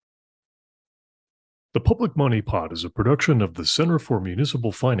The Public Money Pot is a production of the Center for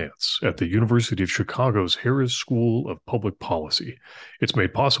Municipal Finance at the University of Chicago's Harris School of Public Policy. It's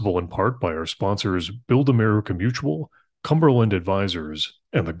made possible in part by our sponsors Build America Mutual, Cumberland Advisors,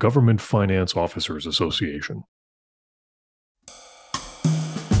 and the Government Finance Officers Association.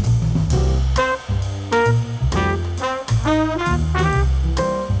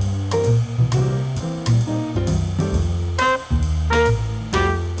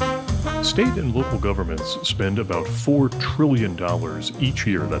 State and local governments spend about $4 trillion each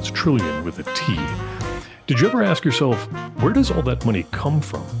year. That's trillion with a T. Did you ever ask yourself, where does all that money come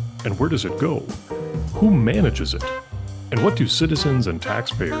from? And where does it go? Who manages it? And what do citizens and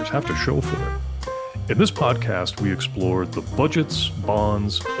taxpayers have to show for it? In this podcast, we explore the budgets,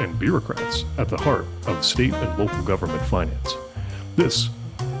 bonds, and bureaucrats at the heart of state and local government finance. This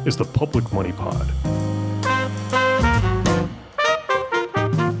is the Public Money Pod.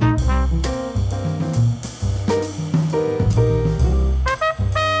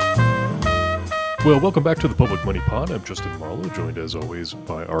 Well, welcome back to the Public Money Pod. I'm Justin Marlowe, joined as always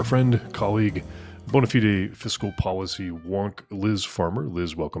by our friend, colleague, bona fide fiscal policy wonk, Liz Farmer.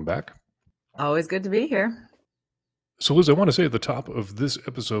 Liz, welcome back. Always good to be here. So, Liz, I want to say at the top of this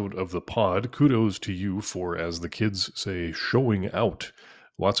episode of the pod, kudos to you for, as the kids say, showing out.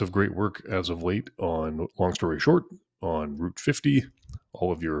 Lots of great work as of late on, long story short, on Route 50,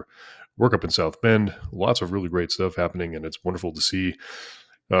 all of your work up in South Bend. Lots of really great stuff happening, and it's wonderful to see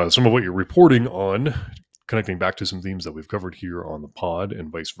some of what you're reporting on, connecting back to some themes that we've covered here on the pod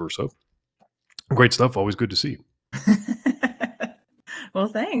and vice versa. Great stuff. Always good to see. Well,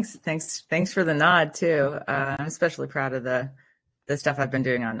 thanks. Thanks for the nod too. I'm especially proud of the stuff I've been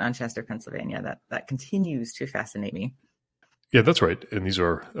doing on Chester, Pennsylvania. That continues to fascinate me. Yeah, that's right. And these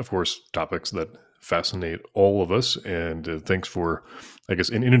are, of course, topics that fascinate all of us. And thanks for, I guess,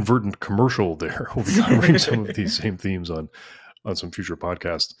 an inadvertent commercial there. We'll be covering some of these same themes on some future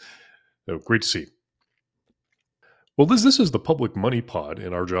podcasts. So great to see. Well, this is the Public Money Pod,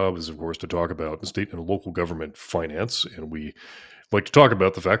 and our job is, of course, to talk about state and local government finance. And we like to talk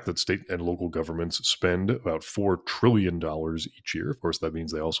about the fact that state and local governments spend about $4 trillion each year. Of course, that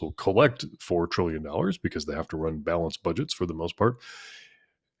means they also collect $4 trillion because they have to run balanced budgets for the most part.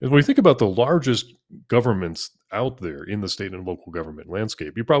 And when you think about the largest governments out there in the state and local government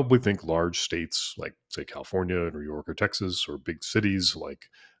landscape, you probably think large states like, say, California, New York, or Texas, or big cities like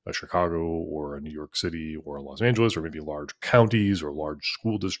Chicago or New York City or Los Angeles, or maybe large counties or large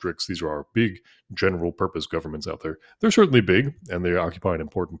school districts. These are our big general purpose governments out there. They're certainly big, and they occupy an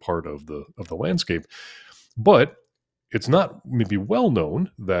important part of the landscape. But it's not maybe well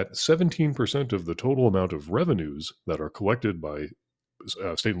known that 17% of the total amount of revenues that are collected by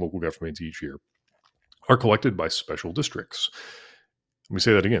state and local governments each year are collected by special districts. Let me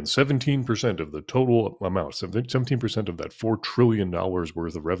say that again. 17% of the total amount, 17% of that $4 trillion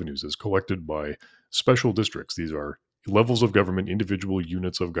worth of revenues is collected by special districts. These are levels of government, individual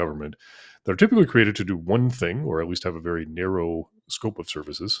units of government that are typically created to do one thing, or at least have a very narrow scope of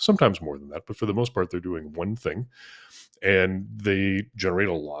services, sometimes more than that, but for the most part, they're doing one thing. And they generate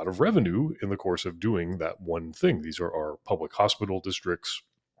a lot of revenue in the course of doing that one thing. These are our public hospital districts.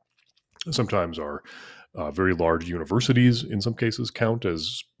 Sometimes our very large universities, in some cases, count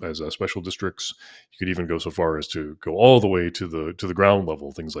as special districts. You could even go so far as to go all the way to the ground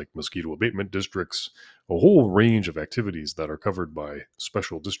level, things like mosquito abatement districts, a whole range of activities that are covered by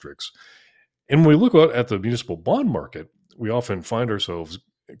special districts. And when we look at the municipal bond market, we often find ourselves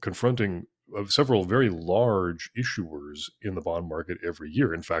confronting several very large issuers in the bond market every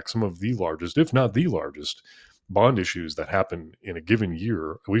year. In fact, some of the largest, if not the largest, bond issues that happen in a given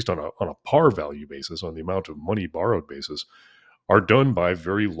year, at least on a par value basis, on the amount of money borrowed basis, are done by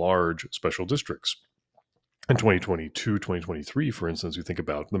very large special districts. In 2022, 2023, for instance, you think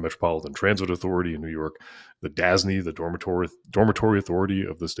about the Metropolitan Transit Authority in New York, the DASNY, the Dormitory Authority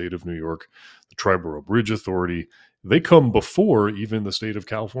of the state of New York, the Triborough Bridge Authority. They come before even the state of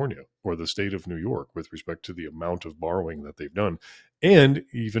California or the state of New York with respect to the amount of borrowing that they've done. And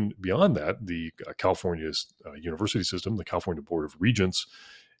even beyond that, the California's university system, the California Board of Regents,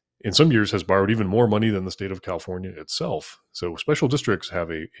 in some years has borrowed even more money than the state of California itself. So special districts have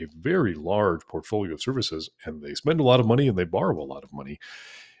a very large portfolio of services, and they spend a lot of money and they borrow a lot of money.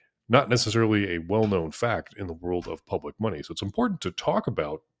 Not necessarily a well-known fact in the world of public money. So it's important to talk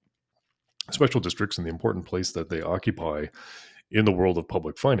about special districts and the important place that they occupy in the world of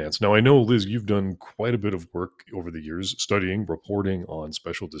public finance. Now, I know, Liz, you've done quite a bit of work over the years studying, reporting on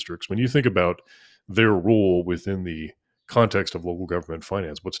special districts. When you think about their role within the context of local government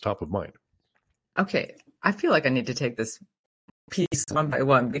finance, what's top of mind? Okay, I feel like I need to take this piece one by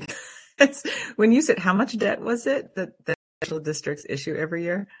one When you said how much debt was it that special districts issue every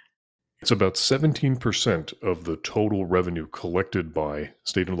year? It's about 17% of the total revenue collected by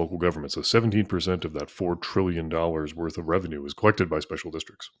state and local governments. So 17% of that $4 trillion worth of revenue is collected by special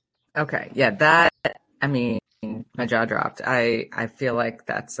districts. Okay. Yeah, that, I mean, my jaw dropped. I feel like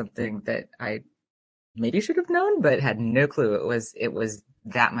that's something that I maybe should have known, but had no clue it was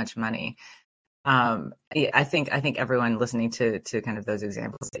that much money. I think everyone listening to kind of those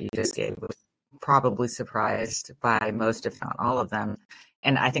examples that you just gave was probably surprised by most, if not all of them.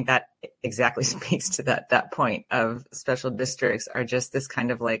 And I think that exactly speaks to that point of special districts are just this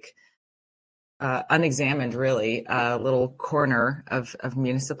kind of like unexamined, really, little corner of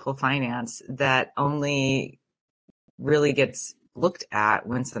municipal finance that only really gets looked at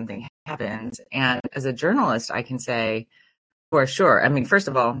when something happens. And as a journalist, I can say for sure. I mean, first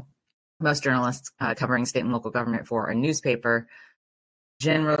of all, most journalists covering state and local government for a newspaper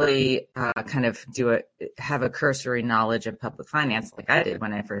generally kind of have a cursory knowledge of public finance, like I did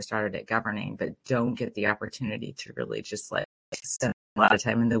when I first started at governing, but don't get the opportunity to really just like spend a lot of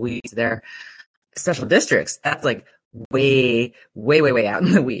time in the weeds there. Special districts, that's like way out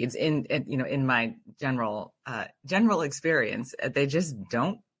in the weeds. In my general experience, they just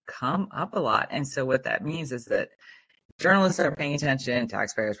don't come up a lot. And so what that means is that journalists aren't paying attention,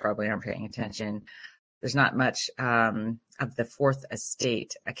 taxpayers probably aren't paying attention. There's not much of the fourth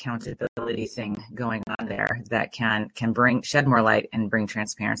estate accountability thing going on there that can shed more light and bring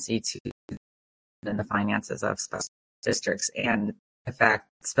transparency to the finances of special districts. And in fact,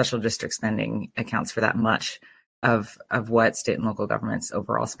 special district spending accounts for that much of what state and local government's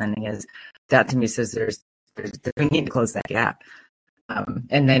overall spending is. That to me says we need to close that gap.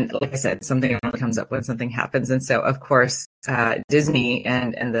 And then, like I said, something only comes up when something happens. And so, of course, Disney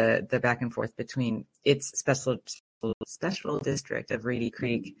and the back and forth between its special district of Reedy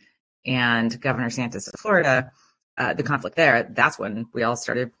Creek and Governor Santos of Florida, the conflict there, that's when we all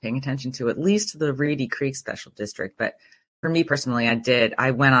started paying attention to at least the Reedy Creek special district. But for me personally,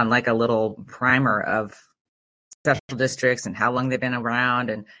 I went on like a little primer of special districts and how long they've been around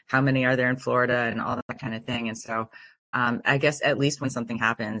and how many are there in Florida and all that kind of thing. And so I guess at least when something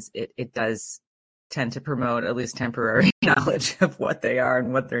happens, it does tend to promote at least temporary knowledge of what they are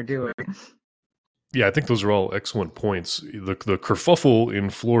and what they're doing. Yeah, I think those are all excellent points. The kerfuffle in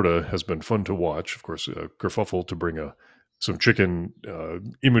Florida has been fun to watch. Of course, kerfuffle, to bring some chicken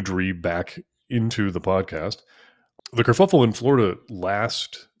imagery back into the podcast. The kerfuffle in Florida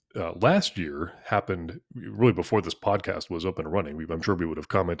last year happened really before this podcast was up and running. I'm sure we would have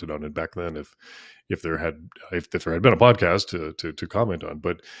commented on it back then if there had been a podcast to comment on.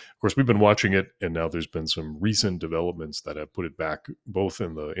 But of course, we've been watching it, and now there's been some recent developments that have put it back both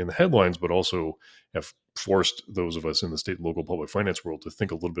in the headlines, but also have forced those of us in the state and local public finance world to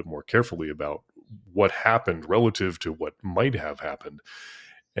think a little bit more carefully about what happened relative to what might have happened.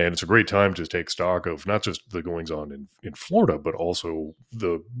 And it's a great time to take stock of not just the goings on in Florida, but also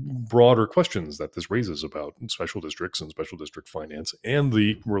the broader questions that this raises about special districts and special district finance and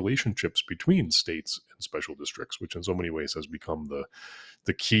the relationships between states and special districts, which in so many ways has become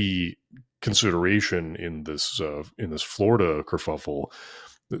the key consideration in this Florida kerfuffle.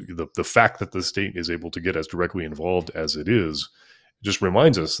 The fact that the state is able to get as directly involved as it is just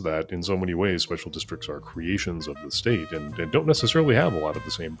reminds us that in so many ways, special districts are creations of the state and don't necessarily have a lot of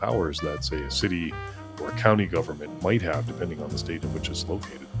the same powers that, say, a city or a county government might have, depending on the state in which it's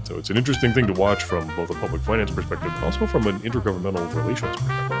located. So it's an interesting thing to watch from both a public finance perspective, but also from an intergovernmental relations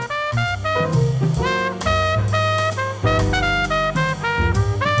perspective.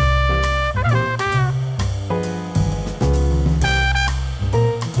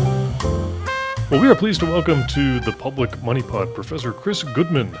 Well, we are pleased to welcome to the Public Money Pod Professor Chris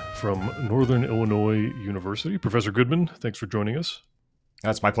Goodman from Northern Illinois University. Professor Goodman, thanks for joining us.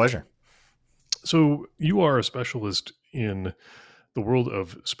 That's my pleasure. So you are a specialist in the world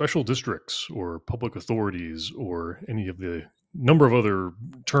of special districts or public authorities or any of the number of other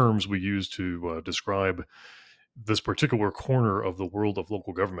terms we use to describe this particular corner of the world of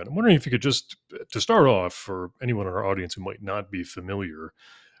local government. I'm wondering if you could just, to start off, for anyone in our audience who might not be familiar,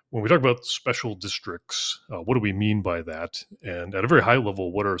 when we talk about special districts, what do we mean by that? And at a very high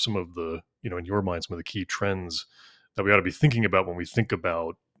level, what are some of the, in your mind, some of the key trends that we ought to be thinking about when we think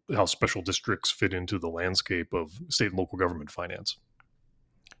about how special districts fit into the landscape of state and local government finance?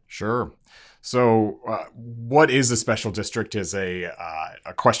 Sure. So what is a special district is a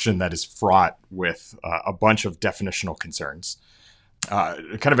question that is fraught with a bunch of definitional concerns.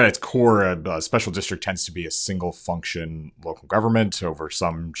 Kind of at its core, a special district tends to be a single function local government over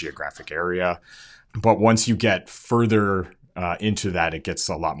some geographic area. But once you get further into that, it gets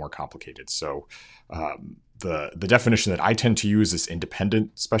a lot more complicated. So the definition that I tend to use is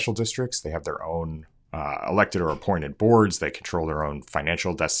independent special districts. They have their own elected or appointed boards. They control their own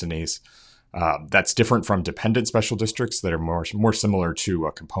financial destinies. That's different from dependent special districts that are more similar to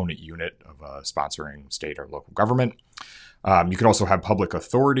a component unit of a sponsoring state or local government. You can also have public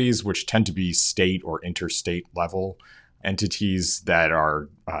authorities, which tend to be state or interstate level entities that are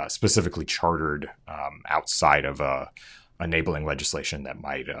specifically chartered outside of enabling legislation that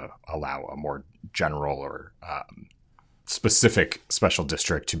might allow a more general or specific special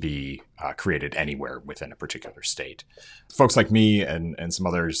district to be created anywhere within a particular state. Folks like me and some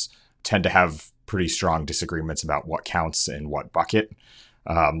others tend to have pretty strong disagreements about what counts in what bucket,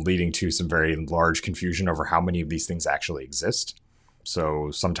 leading to some very large confusion over how many of these things actually exist. So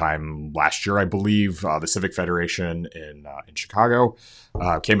sometime last year, I believe, the Civic Federation in Chicago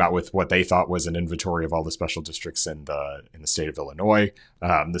came out with what they thought was an inventory of all the special districts in the state of Illinois.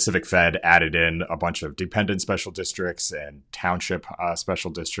 The Civic Fed added in a bunch of dependent special districts and township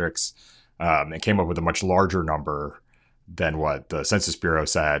special districts, and came up with a much larger number than what the Census Bureau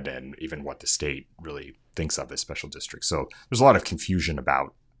said and even what the state really thinks of as special districts. So there's a lot of confusion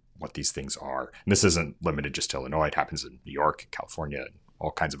about what these things are. And this isn't limited just to Illinois. It happens in New York, California, and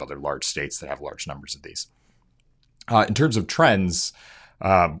all kinds of other large states that have large numbers of these. In terms of trends,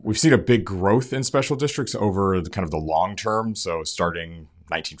 we've seen a big growth in special districts over the long term. So starting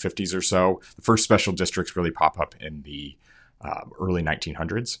 1950s or so, the first special districts really pop up in the early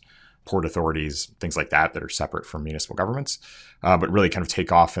 1900s. Port authorities, things like that are separate from municipal governments, but really kind of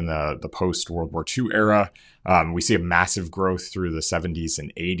take off in the post-World War II era. We see a massive growth through the 70s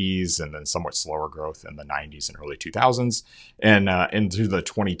and 80s, and then somewhat slower growth in the 90s and early 2000s. And into the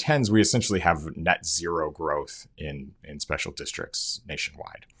 2010s, we essentially have net zero growth in special districts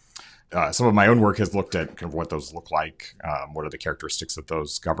nationwide. Some of my own work has looked at kind of what those look like, what are the characteristics of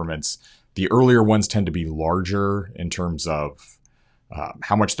those governments. The earlier ones tend to be larger in terms of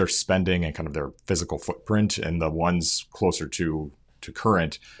how much they're spending and kind of their physical footprint, and the ones closer to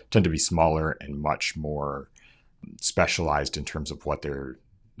current tend to be smaller and much more specialized in terms of what they're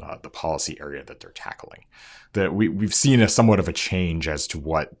the policy area that they're tackling. That we've seen somewhat of a change as to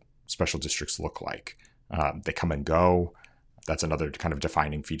what special districts look like. They come and go. That's another kind of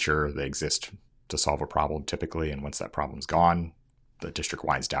defining feature. They exist to solve a problem typically, and once that problem's gone, the district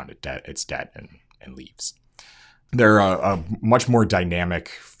winds down its debt and leaves. They're a much more dynamic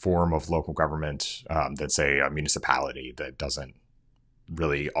form of local government than, say, a municipality that doesn't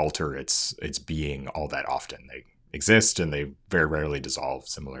really alter its being all that often. They exist and they very rarely dissolve,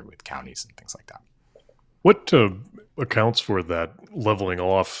 similar with counties and things like that. What accounts for that leveling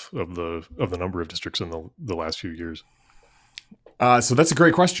off of the number of districts in the last few years? So that's a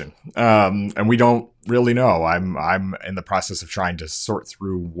great question, and we don't really know. I'm in the process of trying to sort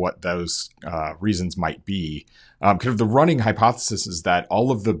through what those reasons might be. Kind of the running hypothesis is that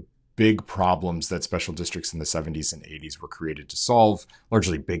all of the big problems that special districts in the 70s and 80s were created to solve,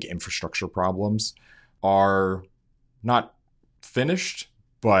 largely big infrastructure problems, are not finished,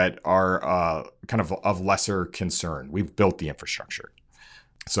 but are kind of lesser concern. We've built the infrastructure.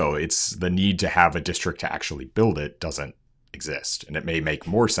 So it's the need to have a district to actually build it doesn't exist. And it may make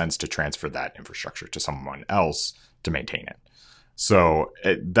more sense to transfer that infrastructure to someone else to maintain it. So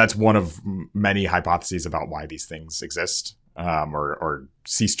that's one of many hypotheses about why these things exist or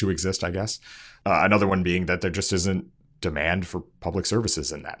cease to exist, I guess. Another one being that there just isn't demand for public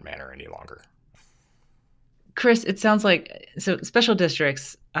services in that manner any longer. Chris, it sounds like special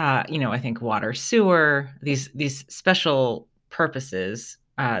districts, I think water, sewer, these special purposes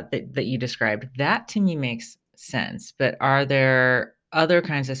that you described, that to me makes sense. But are there other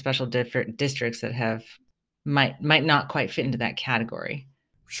kinds of special districts that might not quite fit into that category?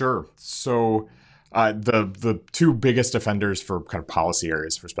 Sure. So the two biggest offenders for kind of policy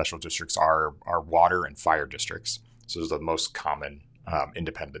areas for special districts are water and fire districts. So those are the most common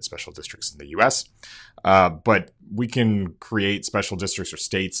independent special districts in the U.S. But we can create special districts, or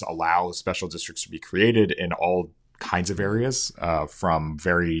states allow special districts to be created in all kinds of areas, from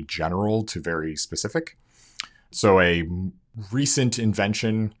very general to very specific. So a recent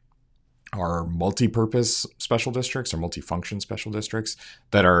invention are multi-purpose special districts or multi-function special districts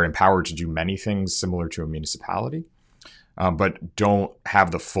that are empowered to do many things similar to a municipality, but don't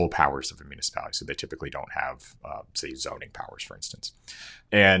have the full powers of a municipality. So they typically don't have, say, zoning powers, for instance.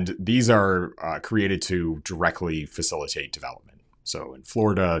 And these are created to directly facilitate development. So in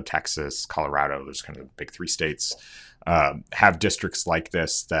Florida, Texas, Colorado, those kind of the big three states have districts like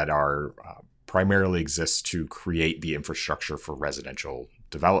this that are primarily exist to create the infrastructure for residential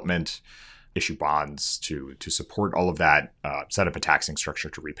development. issue bonds to support all of that, set up a taxing structure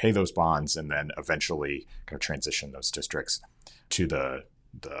to repay those bonds, and then eventually kind of transition those districts to the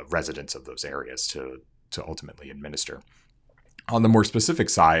residents of those areas to ultimately administer. On the more specific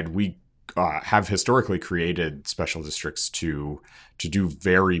side, we have historically created special districts to do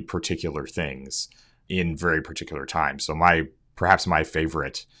very particular things in very particular times. So perhaps my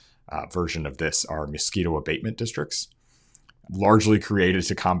favorite version of this are mosquito abatement districts, largely created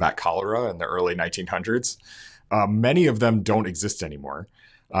to combat cholera in the early 1900s. Many of them don't exist anymore,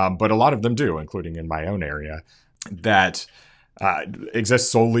 but a lot of them do, including in my own area, that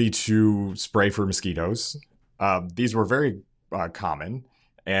exist solely to spray for mosquitoes. These were very common,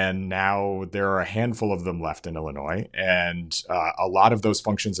 and now there are a handful of them left in Illinois, and a lot of those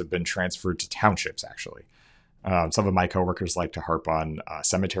functions have been transferred to townships, actually. Some of my coworkers like to harp on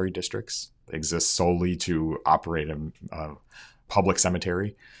cemetery districts. They exist solely to operate a public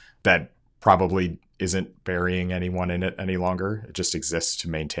cemetery that probably isn't burying anyone in it any longer. It just exists to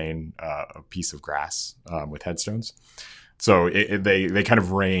maintain a piece of grass with headstones. So they kind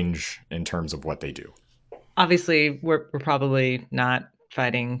of range in terms of what they do. Obviously, we're probably not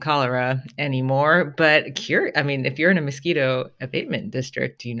fighting cholera anymore, but if you're in a mosquito abatement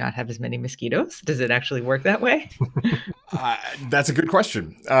district, do you not have as many mosquitoes? Does it actually work that way? That's a good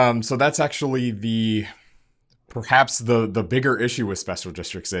question. So that's actually perhaps the bigger issue with special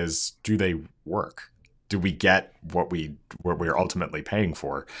districts is, do they work? Do we get what we're ultimately paying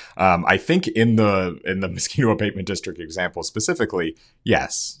for? I think in the mosquito abatement district example specifically,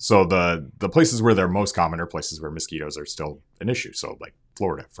 yes. So the places where they're most common are places where mosquitoes are still an issue. So like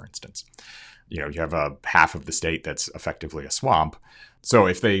Florida, for instance, you have a half of the state that's effectively a swamp. So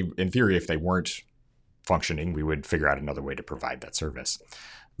in theory, if they weren't functioning, we would figure out another way to provide that service.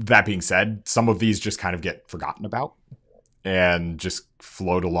 That being said, some of these just kind of get forgotten about and just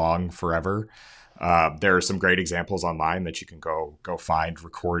float along forever. There are some great examples online that you can go find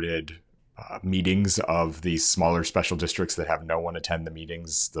recorded meetings of these smaller special districts that have no one attend the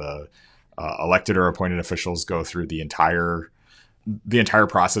meetings. The elected or appointed officials go through the entire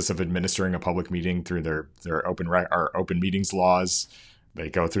process of administering a public meeting through their open meetings laws. They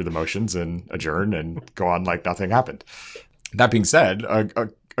go through the motions and adjourn and go on like nothing happened. That being said,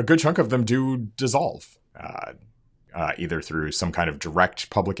 a good chunk of them do dissolve. Either through some kind of direct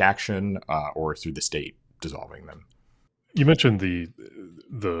public action or through the state dissolving them. You mentioned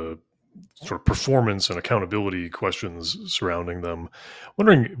the sort of performance and accountability questions surrounding them.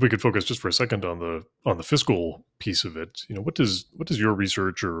 Wondering if we could focus just for a second on the fiscal piece of it. What does your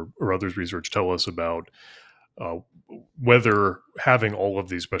research or others' research tell us about whether having all of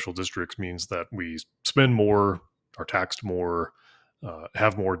these special districts means that we spend more, are taxed more,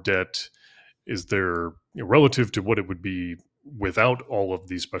 have more debt? Is there, relative to what it would be without all of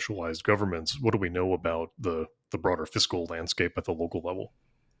these specialized governments, what do we know about the broader fiscal landscape at the local level?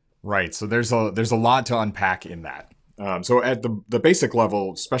 Right. So there's a lot to unpack in that. So at the basic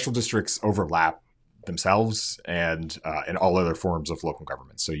level, special districts overlap themselves and in all other forms of local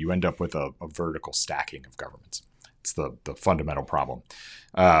government. So you end up with a vertical stacking of governments. It's the fundamental problem.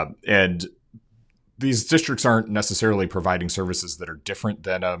 And these districts aren't necessarily providing services that are different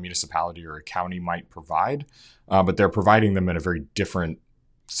than a municipality or a county might provide, but they're providing them in a very different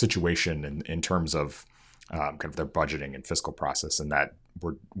situation in terms of kind of their budgeting and fiscal process, and that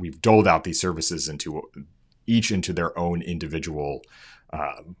we've doled out these services into their own individual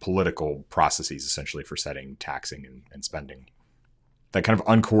political processes, essentially for setting, taxing, and spending. That kind of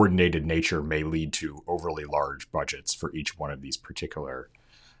uncoordinated nature may lead to overly large budgets for each one of these particular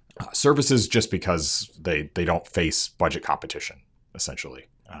services, just because they don't face budget competition. Essentially,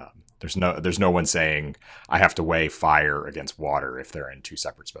 there's no one saying I have to weigh fire against water if they're in two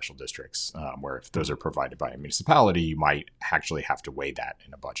separate special districts. Where if those are provided by a municipality, you might actually have to weigh that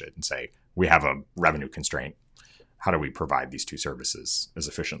in a budget and say we have a revenue constraint. How do we provide these two services as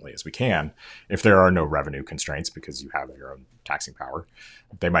efficiently as we can? If there are no revenue constraints because you have your own taxing power,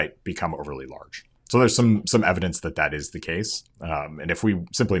 they might become overly large. So there's some evidence that is the case. And if we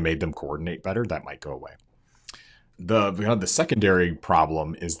simply made them coordinate better, that might go away. The secondary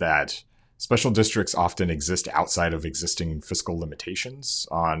problem is that special districts often exist outside of existing fiscal limitations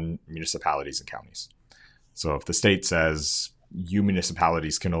on municipalities and counties. So if the state says you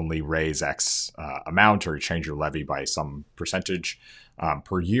municipalities can only raise X amount or change your levy by some percentage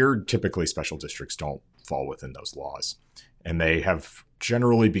per year, typically special districts don't fall within those laws. And they have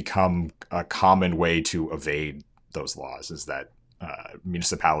generally become a common way to evade those laws, is that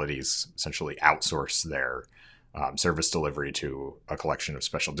municipalities essentially outsource their service delivery to a collection of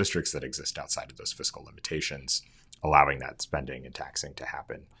special districts that exist outside of those fiscal limitations, allowing that spending and taxing to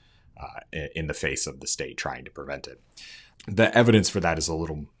happen in the face of the state trying to prevent it. The evidence for that is a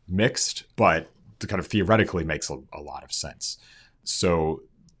little mixed, but it kind of theoretically makes a lot of sense. So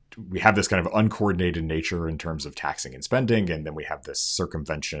we have this kind of uncoordinated nature in terms of taxing and spending, and then we have this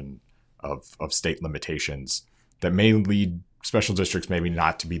circumvention of state limitations that may lead special districts maybe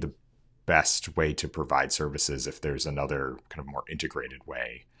not to be the best way to provide services if there's another kind of more integrated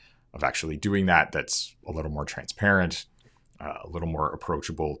way of actually doing that that's a little more transparent, a little more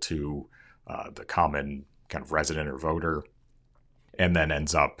approachable to the common kind of resident or voter, and then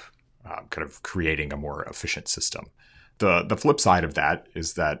ends up kind of creating a more efficient system. The flip side of that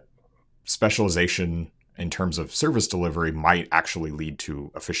is that specialization in terms of service delivery might actually lead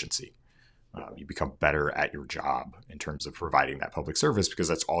to efficiency. You become better at your job in terms of providing that public service because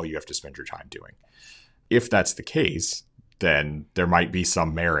that's all you have to spend your time doing. If that's the case, then there might be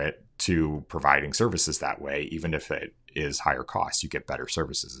some merit to providing services that way, even if it is higher cost. You get better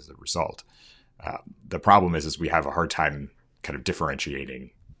services as a result. The problem is we have a hard time kind of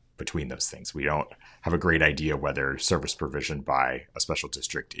differentiating between those things. We don't have a great idea whether service provision by a special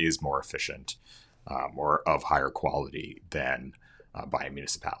district is more efficient or of higher quality than by a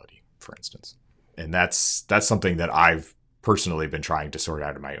municipality, for instance. And that's something that I've personally been trying to sort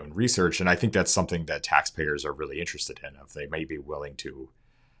out in my own research. And I think that's something that taxpayers are really interested in. If they may be willing to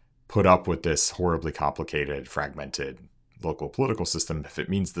put up with this horribly complicated, fragmented local political system, if it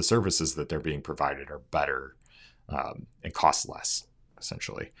means the services that they're being provided are better and cost less,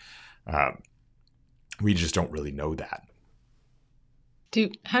 essentially. We just don't really know that. Do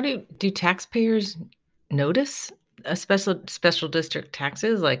taxpayers notice a special district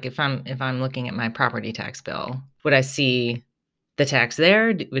taxes? Like if I'm looking at my property tax bill, would I see the tax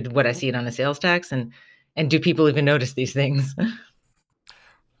there? Would I see it on a sales tax? And do people even notice these things?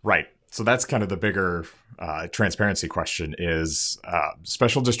 Right. So that's kind of the bigger transparency question is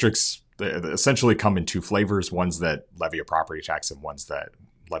special districts essentially come in two flavors, ones that levy a property tax and ones that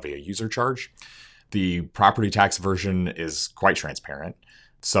levy a user charge. The property tax version is quite transparent,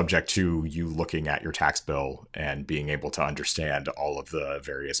 subject to you looking at your tax bill and being able to understand all of the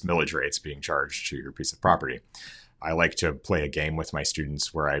various millage rates being charged to your piece of property. I like to play a game with my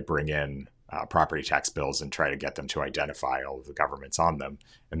students where I bring in property tax bills and try to get them to identify all of the governments on them.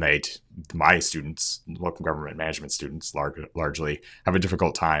 And my students, local government management students, largely have a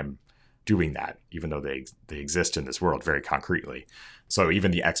difficult time doing that, even though they exist in this world very concretely. So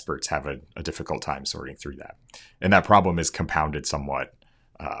even the experts have a difficult time sorting through that. And that problem is compounded somewhat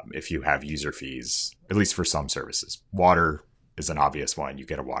if you have user fees, at least for some services. Water is an obvious one. You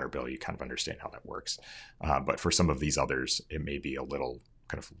get a water bill, you kind of understand how that works. But for some of these others, it may be a little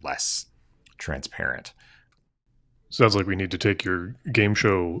kind of less transparent. Sounds like we need to take your game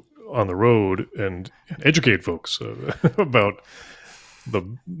show on the road and educate folks about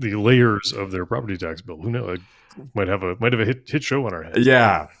the layers of their property tax bill. Who knows? Might have a hit show on our hands.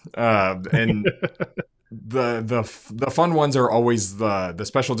 Yeah, and the fun ones are always the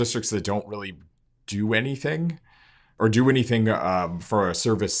special districts that don't really do anything or do anything for a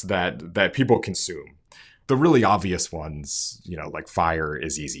service that people consume. The really obvious ones, like fire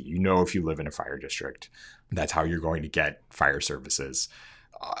is easy. If you live in a fire district, that's how you're going to get fire services.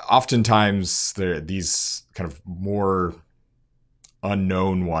 Oftentimes, these kind of more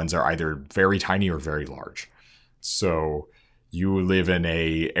unknown ones are either very tiny or very large. So you live in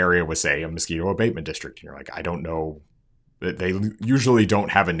a area with, say, a mosquito abatement district, and you're like, I don't know. They usually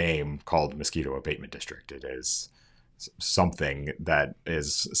don't have a name called mosquito abatement district. It is something that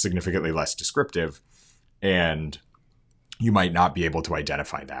is significantly less descriptive, and you might not be able to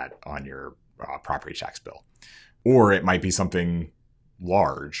identify that on your property tax bill. Or it might be something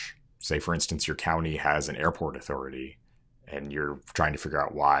large. Say, for instance, your county has an airport authority, and you're trying to figure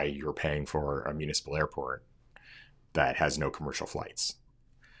out why you're paying for a municipal airport that has no commercial flights.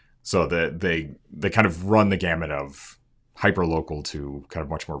 So they kind of run the gamut of hyper-local to kind of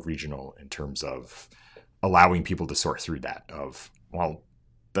much more regional in terms of allowing people to sort through that of, well,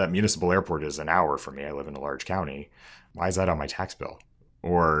 that municipal airport is an hour from me. I live in a large county. Why is that on my tax bill?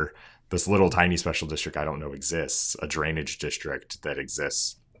 Or this little tiny special district I don't know exists, a drainage district that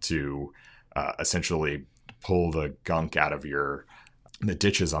exists to essentially pull the gunk out of the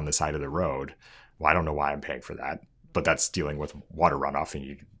ditches on the side of the road. Well, I don't know why I'm paying for that, but that's dealing with water runoff, and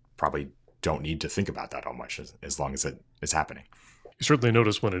you probably don't need to think about that all much as long as it is happening. You certainly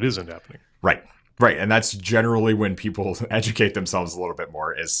notice when it isn't happening. Right. And that's generally when people educate themselves a little bit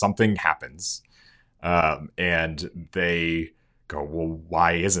more, is something happens and they go, well,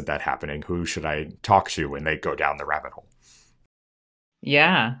 why isn't that happening? Who should I talk to? And they go down the rabbit hole.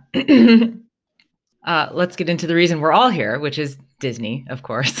 Yeah. Let's get into the reason we're all here, which is Disney, of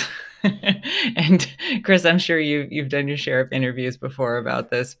course. And Chris, I'm sure you've done your share of interviews before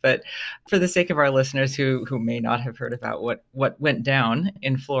about this, but for the sake of our listeners who may not have heard about what went down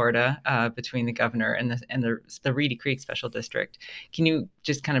in Florida between the governor and the Reedy Creek Special District, can you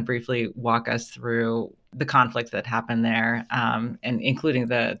just kind of briefly walk us through the conflict that happened there, and including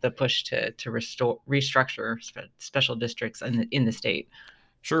the push to restructure special districts in the state?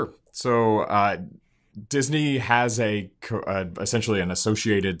 Sure. So Disney has essentially an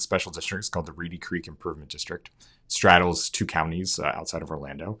associated special district. It's called the Reedy Creek Improvement District. It straddles two counties outside of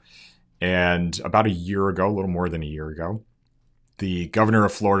Orlando. And about a year ago, a little more than a year ago, the governor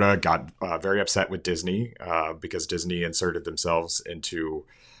of Florida got very upset with Disney because Disney inserted themselves into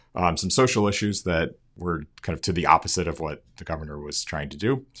some social issues that were kind of to the opposite of what the governor was trying to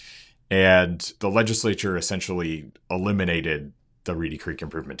do. And the legislature essentially eliminated the Reedy Creek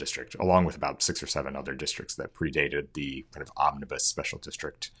Improvement District, along with about 6 or 7 other districts that predated the kind of omnibus special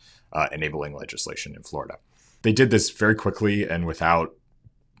district enabling legislation in Florida. They did this very quickly and without,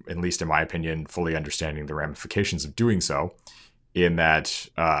 at least in my opinion, fully understanding the ramifications of doing so, in that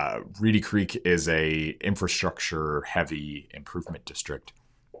Reedy Creek is a infrastructure-heavy improvement district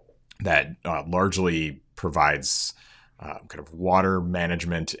that largely provides kind of water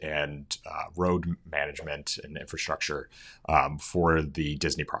management and road management and infrastructure for the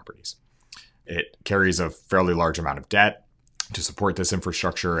Disney properties. It carries a fairly large amount of debt to support this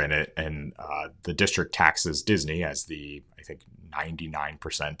infrastructure, and the district taxes Disney as the, I think,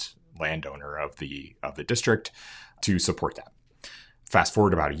 99% landowner of the district to support that. Fast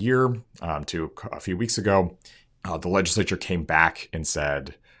forward about a year to a few weeks ago, the legislature came back and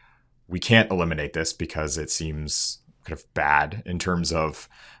said, we can't eliminate this because it seems kind of bad in terms of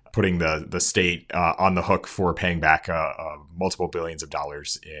putting the state on the hook for paying back multiple billions of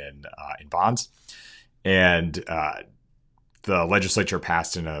dollars in bonds. And the legislature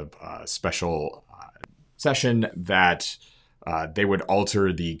passed in a special session that they would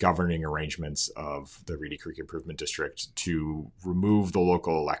alter the governing arrangements of the Reedy Creek Improvement District to remove the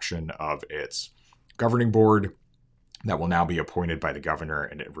local election of its governing board that will now be appointed by the governor,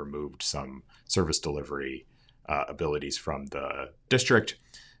 and it removed some service delivery abilities from the district.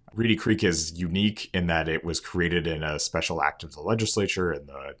 Reedy Creek is unique in that it was created in a special act of the legislature in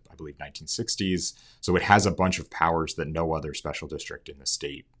the, I believe, 1960s. So it has a bunch of powers that no other special district in the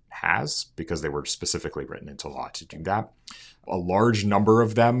state has because they were specifically written into law to do that. A large number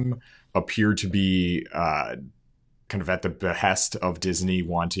of them appear to be kind of at the behest of Disney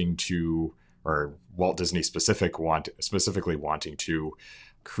wanting to, or Walt Disney specifically wanting to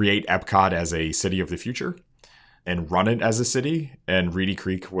create Epcot as a city of the future and run it as a city. And Reedy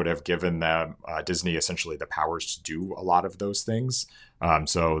Creek would have given them Disney essentially the powers to do a lot of those things.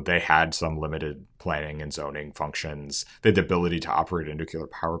 So they had some limited planning and zoning functions. They had the ability to operate a nuclear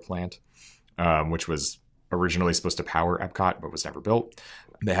power plant, which was originally supposed to power Epcot, but was never built.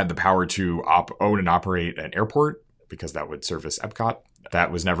 They had the power to own and operate an airport because that would service Epcot.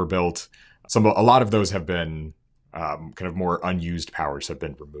 That was never built. A lot of those have been kind of more unused powers have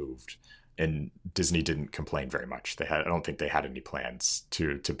been removed. And Disney didn't complain very much. I don't think they had any plans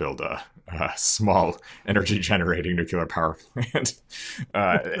to build a small energy generating nuclear power plant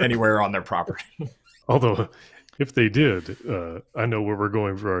anywhere on their property. Although, if they did, I know where we're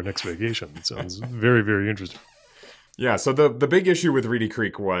going for our next vacation. It sounds very, very interesting. Yeah. So the big issue with Reedy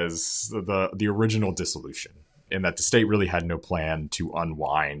Creek was the original dissolution, in that the state really had no plan to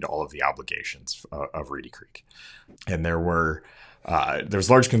unwind all of the obligations of Reedy Creek, and there's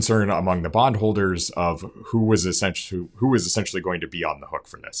large concern among the bondholders of who was essentially going to be on the hook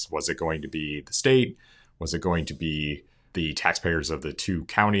for this. Was it going to be the state? Was it going to be the taxpayers of the two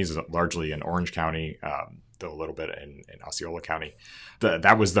counties, largely in Orange County, though a little bit in Osceola County?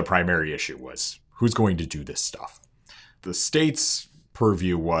 That was the primary issue, was who's going to do this stuff. The state's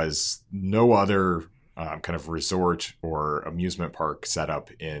purview was no other kind of resort or amusement park set up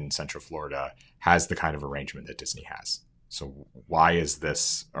in Central Florida has the kind of arrangement that Disney has. So why is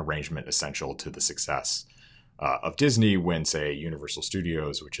this arrangement essential to the success of Disney when, say, Universal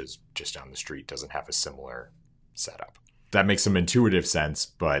Studios, which is just down the street, doesn't have a similar setup? That makes some intuitive sense,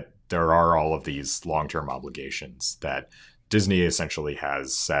 but there are all of these long-term obligations that Disney essentially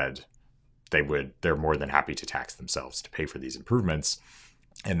has said they're more than happy to tax themselves to pay for these improvements.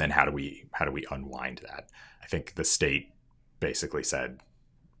 And then how do we unwind that? I think the state basically said,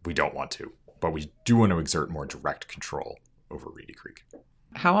 we don't want to, but we do want to exert more direct control over Reedy Creek.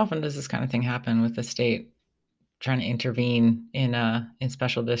 How often does this kind of thing happen with the state trying to intervene in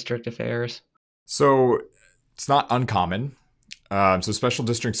special district affairs? So it's not uncommon. So special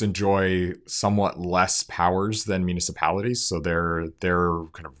districts enjoy somewhat less powers than municipalities. So their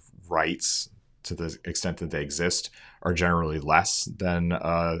kind of rights, to the extent that they exist, are generally less than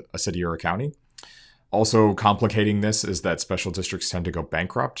a city or a county. Also complicating this is that special districts tend to go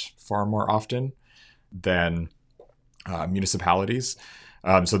bankrupt far more often than municipalities.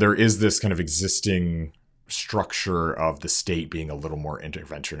 So there is this kind of existing structure of the state being a little more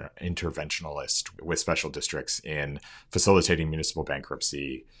interventionalist with special districts in facilitating municipal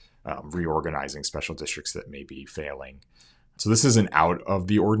bankruptcy, reorganizing special districts that may be failing. So this isn't out of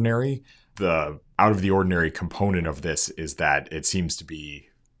the ordinary. The out of the ordinary component of this is that it seems to be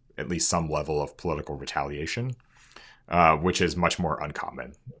at least some level of political retaliation, which is much more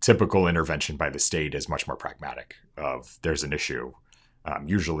uncommon. Typical intervention by the state is much more pragmatic. Of there's an issue,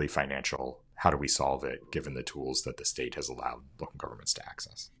 usually financial. How do we solve it, given the tools that the state has allowed local governments to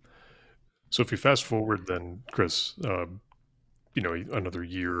access? So if you fast forward, then Chris, another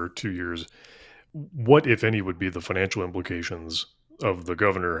year or 2 years, what, if any, would be the financial implications of the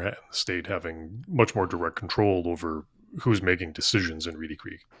governor and the state having much more direct control over who's making decisions in Reedy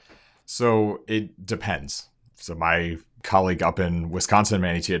Creek? So it depends. So my colleague up in Wisconsin,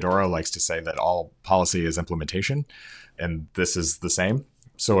 Manny Teodoro, likes to say that all policy is implementation, and this is the same.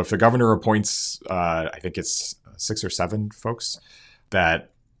 So if the governor appoints, I think it's 6 or 7 folks that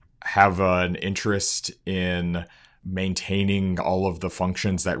have an interest in maintaining all of the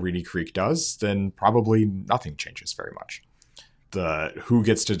functions that Reedy Creek does, then probably nothing changes very much. The who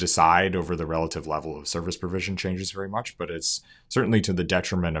gets to decide over the relative level of service provision changes very much, but it's certainly to the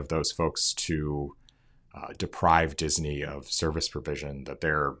detriment of those folks to deprive Disney of service provision that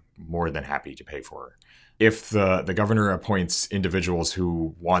they're more than happy to pay for. If the governor appoints individuals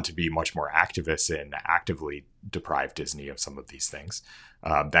who want to be much more activists and actively deprive Disney of some of these things,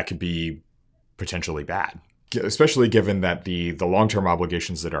 that could be potentially bad, especially given that the long-term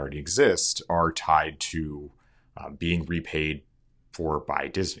obligations that already exist are tied to being repaid for by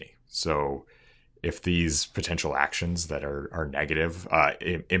Disney. So if these potential actions that are negative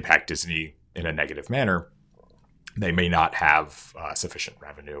impact Disney in a negative manner, they may not have sufficient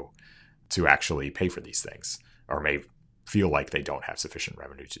revenue to actually pay for these things, or may feel like they don't have sufficient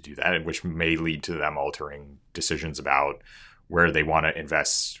revenue to do that, which may lead to them altering decisions about where they want to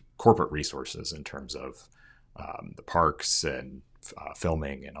invest corporate resources in terms of the parks and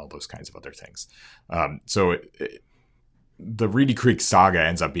filming and all those kinds of other things. The Reedy Creek saga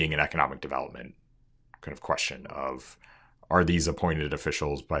ends up being an economic development kind of question of, are these appointed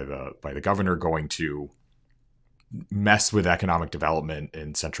officials by the governor going to mess with economic development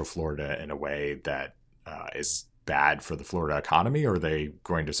in Central Florida in a way that is bad for the Florida economy, or are they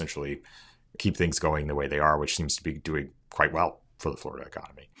going to essentially keep things going the way they are, which seems to be doing quite well for the Florida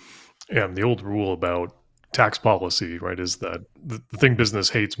economy? And the old rule about tax policy, right, is that the thing business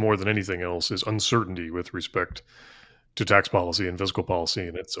hates more than anything else is uncertainty with respect to tax policy and fiscal policy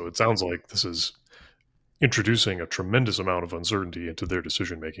in it. So it sounds like this is introducing a tremendous amount of uncertainty into their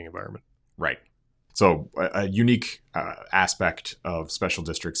decision-making environment. Right. So a unique aspect of special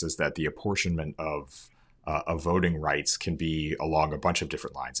districts is that the apportionment of voting rights can be along a bunch of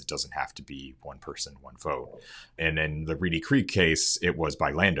different lines. It doesn't have to be one person, one vote. And in the Reedy Creek case, it was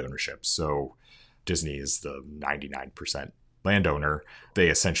by land ownership. So Disney is the 99% landowner. They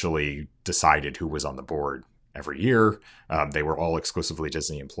essentially decided who was on the board every year. They were all exclusively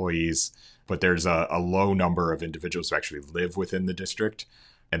Disney employees, but there's a low number of individuals who actually live within the district,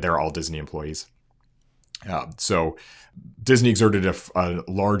 and they're all Disney employees. So Disney exerted a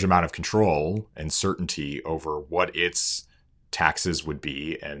large amount of control and certainty over what its taxes would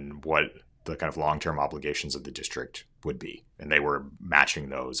be and what the kind of long-term obligations of the district would be. And they were matching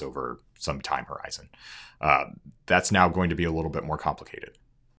those over some time horizon. That's now going to be a little bit more complicated.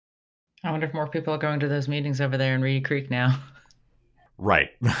 I wonder if more people are going to those meetings over there in Reedy Creek now. Right.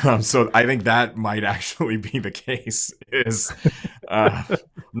 So I think that might actually be the case. I'm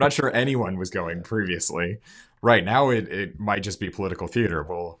not sure anyone was going previously. Right now, it might just be political theater.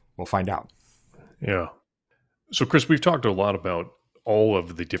 We'll find out. Yeah. So, Chris, we've talked a lot about all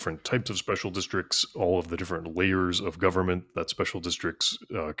of the different types of special districts, all of the different layers of government that special districts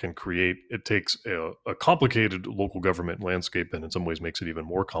can create. It takes a complicated local government landscape and in some ways makes it even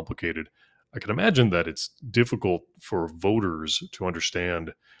more complicated. I can imagine that it's difficult for voters to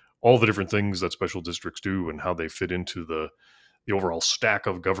understand all the different things that special districts do and how they fit into the overall stack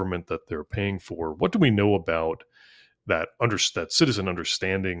of government that they're paying for. What do we know about that citizen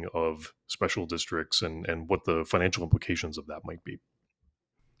understanding of special districts and what the financial implications of that might be?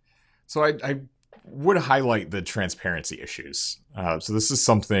 So I would highlight the transparency issues. So this is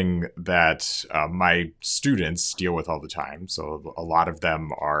something that my students deal with all the time. So a lot of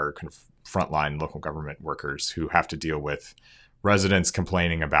them are kind of frontline local government workers who have to deal with residents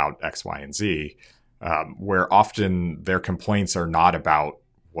complaining about X, Y, and Z, where often their complaints are not about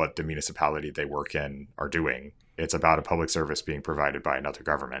what the municipality they work in are doing. It's about a public service being provided by another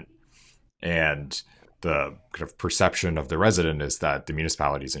government. And the kind of perception of the resident is that the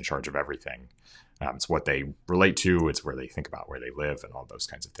municipality is in charge of everything. It's what they relate to. It's where they think about where they live and all those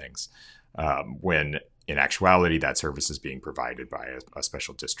kinds of things. When in actuality, that service is being provided by a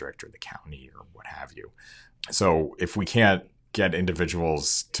special district or the county or what have you. So if we can't get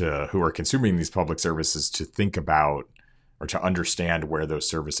individuals who are consuming these public services to think about or to understand where those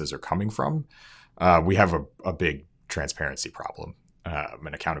services are coming from, we have a big transparency problem,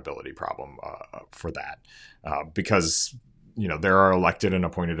 an accountability problem for that, because there are elected and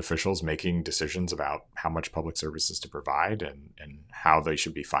appointed officials making decisions about how much public services to provide and how they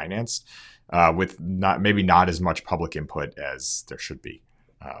should be financed, with maybe not as much public input as there should be,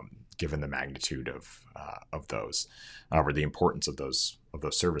 given the magnitude of those or the importance of those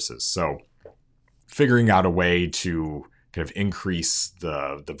services. So, figuring out a way to kind of increase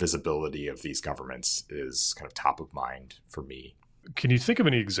the visibility of these governments is kind of top of mind for me. Can you think of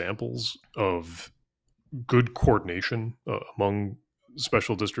any examples of good coordination among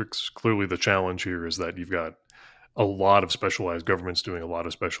special districts? Clearly, the challenge here is that you've got a lot of specialized governments doing a lot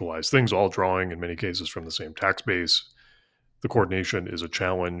of specialized things, all drawing in many cases from the same tax base. The coordination is a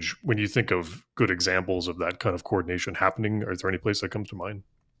challenge. When you think of good examples of that kind of coordination happening, is there any place that comes to mind?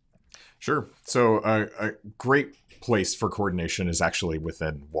 Sure. So a great place for coordination is actually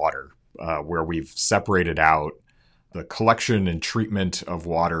within water, where we've separated out the collection and treatment of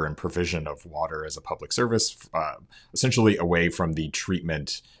water and provision of water as a public service, essentially away from the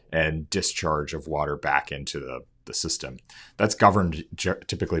treatment and discharge of water back into the system. That's governed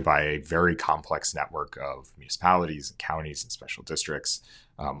typically by a very complex network of municipalities and counties and special districts,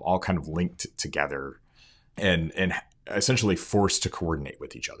 all kind of linked together and essentially forced to coordinate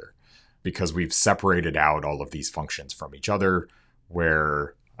with each other, because we've separated out all of these functions from each other,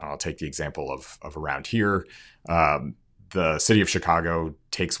 where I'll take the example of around here. The city of Chicago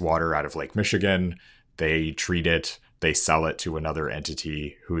takes water out of Lake Michigan. They treat it. They sell it to another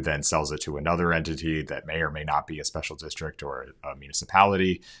entity who then sells it to another entity that may or may not be a special district or a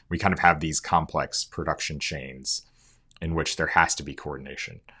municipality. We kind of have these complex production chains in which there has to be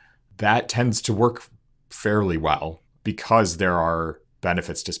coordination. That tends to work fairly well because there are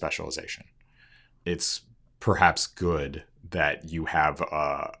benefits to specialization. It's perhaps good that you have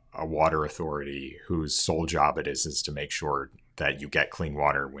a water authority whose sole job it is to make sure that you get clean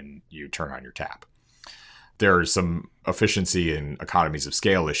water when you turn on your tap. There's some efficiency and economies of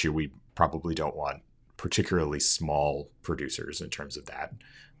scale issue. We probably don't want particularly small producers in terms of that,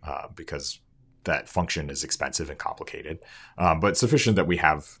 because that function is expensive and complicated, but sufficient that we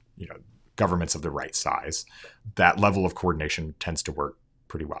have governments of the right size. That level of coordination tends to work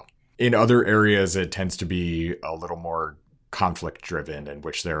pretty well. In other areas, it tends to be a little more conflict driven, in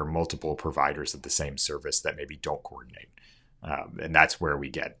which there are multiple providers of the same service that maybe don't coordinate. And that's where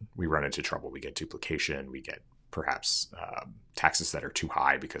we run into trouble. We get duplication. We get perhaps taxes that are too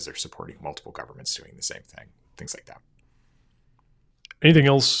high because they're supporting multiple governments doing the same thing, things like that. Anything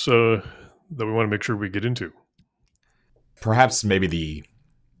else that we want to make sure we get into? Perhaps maybe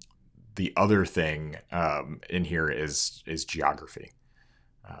the other thing in here is geography.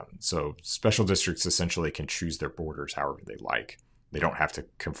 So special districts essentially can choose their borders however they like. They don't have to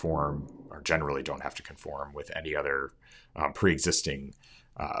conform, or generally don't have to conform with any other pre-existing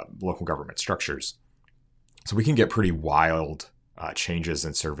local government structures. So we can get pretty wild changes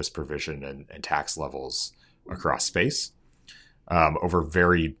in service provision and tax levels across space over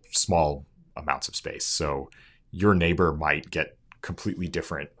very small amounts of space. So your neighbor might get completely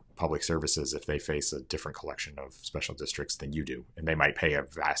different public services if they face a different collection of special districts than you do, and they might pay a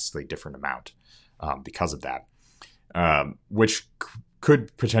vastly different amount because of that, which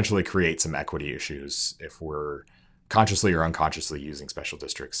could potentially create some equity issues if we're consciously or unconsciously using special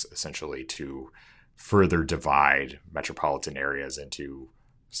districts essentially to further divide metropolitan areas into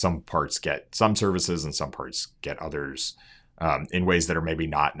some parts get some services and some parts get others, in ways that are maybe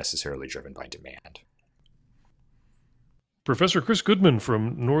not necessarily driven by demand. Professor Chris Goodman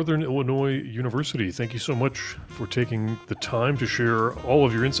from Northern Illinois University, thank you so much for taking the time to share all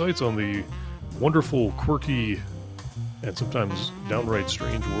of your insights on the wonderful, quirky, and sometimes downright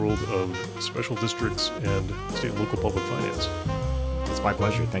strange world of special districts and state and local public finance. It's my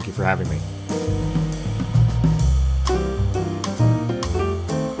pleasure. Thank you for having me.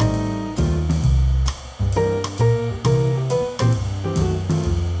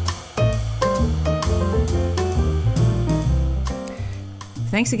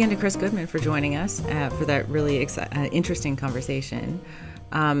 thanks again to Chris Goodman for joining us for that really interesting conversation.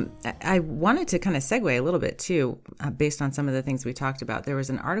 I wanted to kind of segue a little bit too, based on some of the things we talked about. There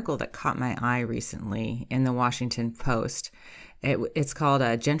was an article that caught my eye recently in the Washington Post. It's called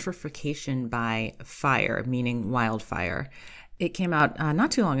Gentrification by Fire, meaning wildfire. It came out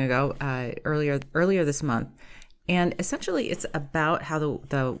not too long ago, earlier this month. And essentially, it's about how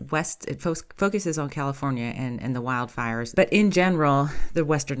the West, it focuses on California and the wildfires, but in general, the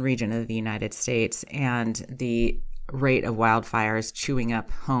western region of the United States and the rate of wildfires chewing up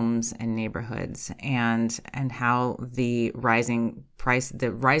homes and neighborhoods, and how the rising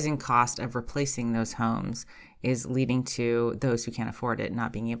cost of replacing those homes is leading to those who can't afford it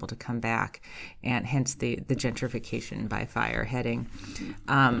not being able to come back, and hence the gentrification by fire heading.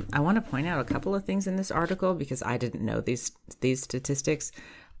 I want to point out a couple of things in this article because I didn't know these statistics,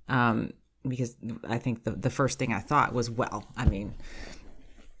 because I think the first thing I thought was, well, I mean,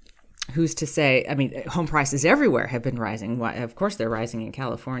 who's to say? I mean, home prices everywhere have been rising. Of course, they're rising in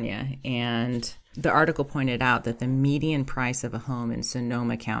California. And the article pointed out that the median price of a home in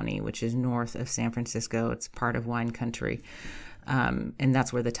Sonoma County, which is north of San Francisco, it's part of wine country, and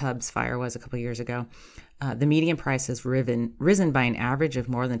that's where the Tubbs fire was a couple of years ago. The median price has risen by an average of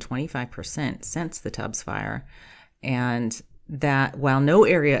more than 25% since the Tubbs fire. And that while no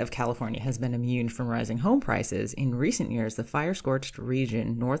area of California has been immune from rising home prices, in recent years, the fire-scorched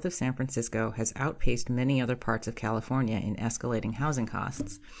region north of San Francisco has outpaced many other parts of California in escalating housing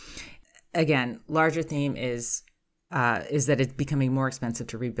costs. Again, larger theme is that it's becoming more expensive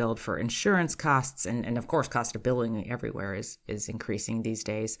to rebuild for insurance costs, and of course, cost of building everywhere is increasing these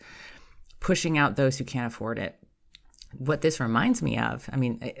days, pushing out those who can't afford it. What this reminds me of, I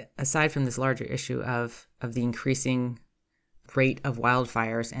mean, aside from this larger issue of the increasing rate of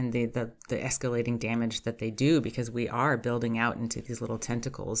wildfires and the escalating damage that they do, because we are building out into these little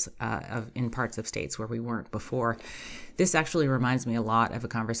tentacles in parts of states where we weren't before. This actually reminds me a lot of a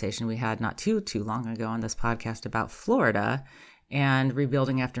conversation we had not too long ago on this podcast about Florida and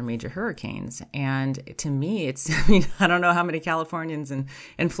rebuilding after major hurricanes. And to me, I don't know how many Californians and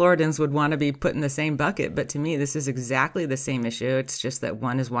Floridans would want to be put in the same bucket, but to me, this is exactly the same issue. It's just that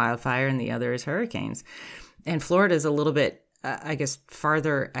one is wildfire and the other is hurricanes. And Florida is a little bit, I guess,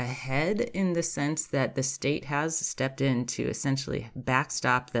 farther ahead in the sense that the state has stepped in to essentially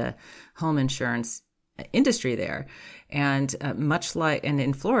backstop the home insurance industry there. And much like, and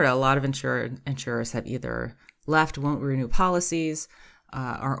in Florida, a lot of insurers have either left, won't renew policies,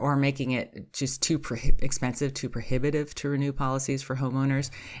 or making it just too expensive, too prohibitive to renew policies for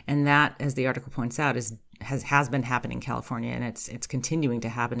homeowners. And that, as the article points out, has been happening in California, and it's continuing to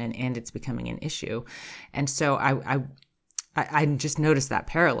happen, and it's becoming an issue. And so I just noticed that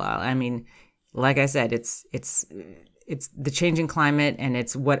parallel. I mean, like I said, it's the changing climate, and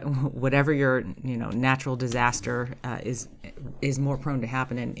it's whatever your natural disaster is more prone to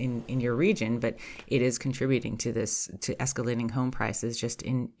happen in your region, but it is contributing to escalating home prices just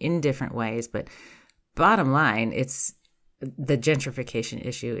in different ways. But bottom line, it's the gentrification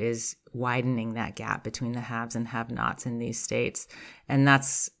issue is widening that gap between the haves and have-nots in these states. And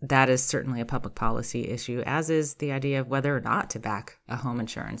that is certainly a public policy issue, as is the idea of whether or not to backstop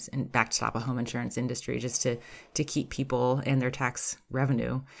a home insurance industry just to keep people and their tax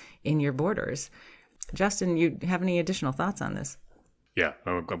revenue in your borders. Justin, you have any additional thoughts on this? Yeah,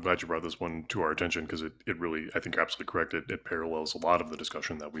 I'm glad you brought this one to our attention, because it really, I think you're absolutely correct. It parallels a lot of the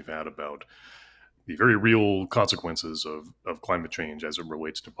discussion that we've had about the very real consequences of climate change as it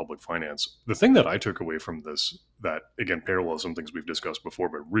relates to public finance. The thing that I took away from this, that again parallels some things we've discussed before,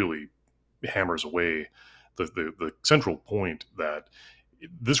 but really hammers away the central point, that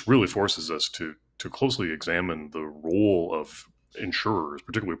this really forces us to closely examine the role of insurers,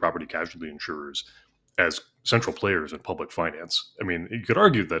 particularly property casualty insurers, as central players in public finance. I mean, you could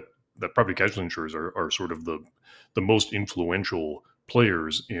argue that property casualty insurers are sort of the most influential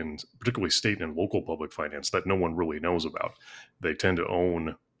players in particularly state and local public finance that no one really knows about. They tend to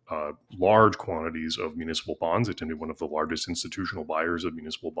own large quantities of municipal bonds. They tend to be one of the largest institutional buyers of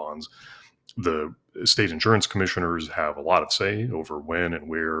municipal bonds. The state insurance commissioners have a lot of say over when and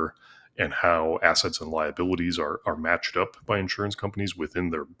where and how assets and liabilities are matched up by insurance companies within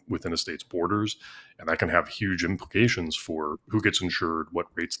a state's borders. And that can have huge implications for who gets insured, what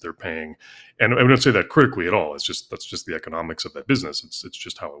rates they're paying. And I wouldn't say that critically at all. That's just the economics of that business. It's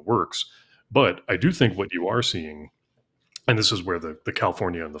just how it works. But I do think what you are seeing, and this is where the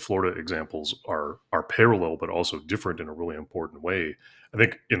California and the Florida examples are parallel, but also different in a really important way. I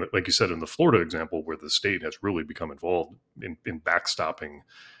think, like you said, in the Florida example, where the state has really become involved in backstopping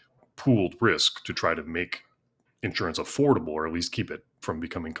pooled risk to try to make insurance affordable, or at least keep it from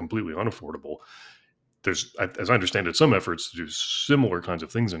becoming completely unaffordable. There's, as I understand it, some efforts to do similar kinds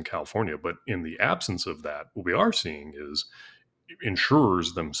of things in California, but in the absence of that, what we are seeing is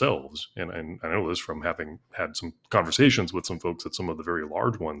insurers themselves, and I know this from having had some conversations with some folks at some of the very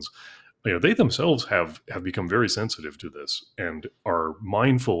large ones, they themselves have become very sensitive to this and are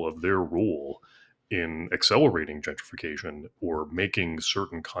mindful of their role in accelerating gentrification or making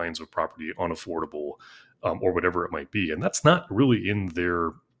certain kinds of property unaffordable, or whatever it might be. And that's not really in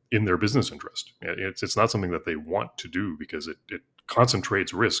their business interest. It's not something that they want to do because it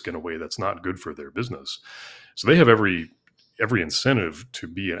concentrates risk in a way that's not good for their business. So they have every incentive to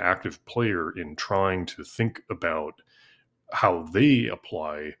be an active player in trying to think about how they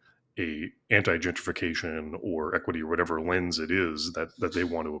apply a anti-gentrification or equity or whatever lens it is that they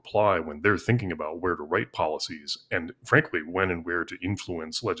want to apply when they're thinking about where to write policies, and frankly, when and where to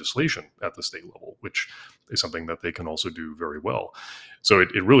influence legislation at the state level, which is something that they can also do very well. So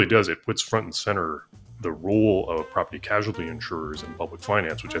it really does, it puts front and center the role of property casualty insurers in public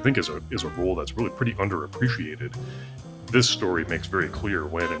finance, which I think is a role that's really pretty underappreciated. This story makes very clear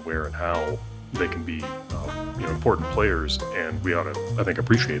when and where and how they can be important players, and we ought to, I think,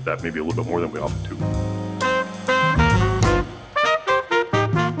 appreciate that maybe a little bit more than we often do.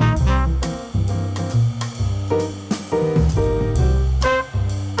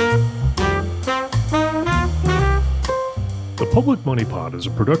 The Public Money Pod is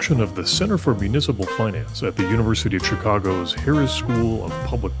a production of the Center for Municipal Finance at the University of Chicago's Harris School of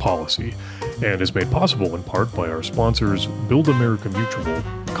Public Policy, and is made possible in part by our sponsors Build America Mutual,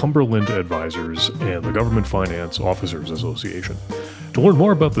 Cumberland Advisors, and the Government Finance Officers Association. To learn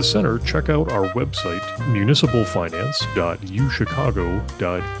more about the center, check out our website,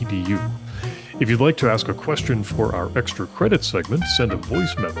 municipalfinance.uchicago.edu. If you'd like to ask a question for our extra credit segment, send a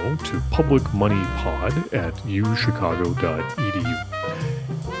voice memo to publicmoneypod@uchicago.edu.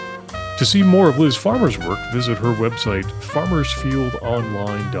 To see more of Liz Farmer's work, visit her website,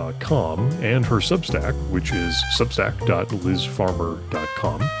 farmersfieldonline.com, and her Substack, which is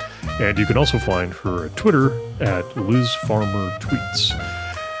substack.lizfarmer.com. And you can also find her at Twitter @LizFarmerTweets.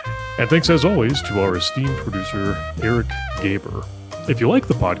 And thanks, as always, to our esteemed producer, Eric Gaber. If you like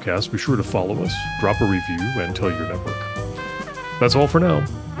the podcast, be sure to follow us, drop a review, and tell your network. That's all for now.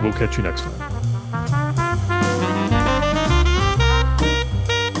 We'll catch you next time.